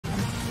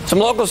Some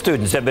local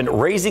students have been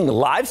raising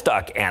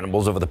livestock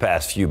animals over the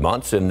past few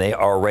months, and they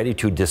are ready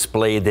to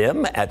display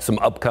them at some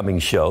upcoming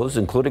shows,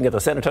 including at the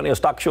San Antonio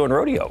Stock Show and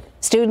Rodeo.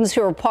 Students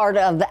who are part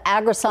of the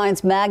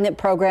Agriscience magnet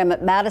program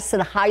at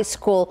Madison High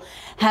School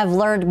have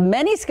learned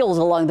many skills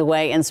along the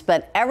way and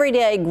spent every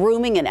day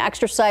grooming and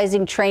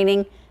exercising,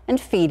 training and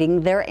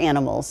feeding their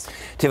animals.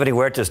 Tiffany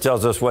Huertas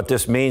tells us what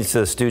this means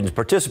to students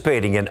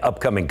participating in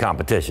upcoming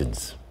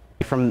competitions.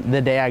 From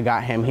the day I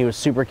got him, he was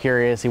super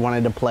curious. He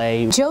wanted to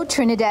play. Joe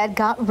Trinidad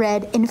got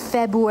Red in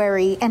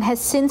February and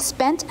has since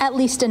spent at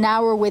least an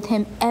hour with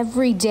him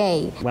every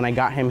day. When I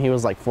got him, he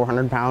was like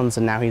 400 pounds,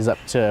 and now he's up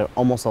to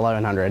almost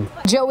 1,100.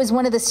 Joe is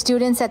one of the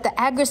students at the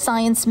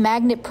Agriscience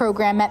magnet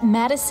program at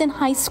Madison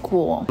High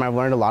School. I've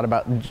learned a lot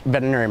about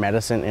veterinary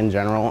medicine in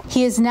general.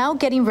 He is now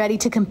getting ready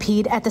to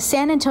compete at the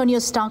San Antonio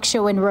Stock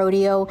Show and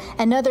Rodeo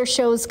and other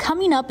shows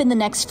coming up in the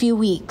next few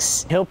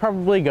weeks. He'll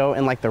probably go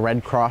in like the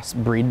Red Cross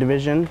breed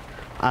division.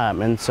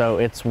 And so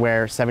it's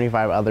where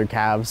 75 other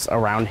calves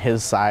around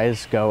his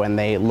size go, and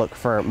they look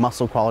for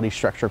muscle quality,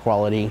 structure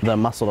quality, the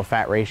muscle to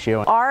fat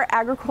ratio. Our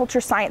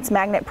agriculture science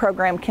magnet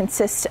program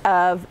consists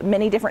of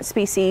many different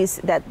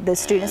species that the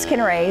students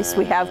can raise.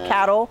 We have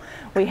cattle,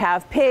 we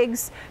have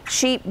pigs,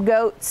 sheep,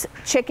 goats,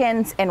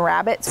 chickens, and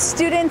rabbits.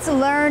 Students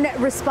learn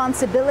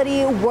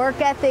responsibility, work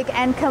ethic,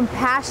 and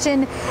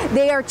compassion.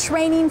 They are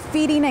training,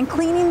 feeding, and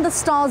cleaning the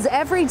stalls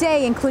every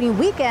day, including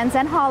weekends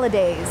and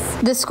holidays.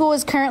 The school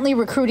is currently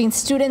recruiting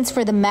students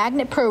for the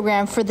magnet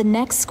program for the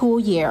next school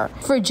year.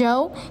 For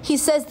Joe, he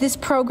says this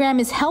program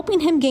is helping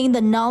him gain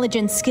the knowledge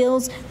and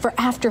skills for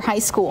after high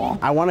school.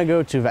 I want to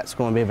go to vet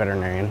school and be a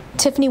veterinarian.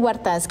 Tiffany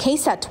Huertas,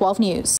 KSAT 12 News.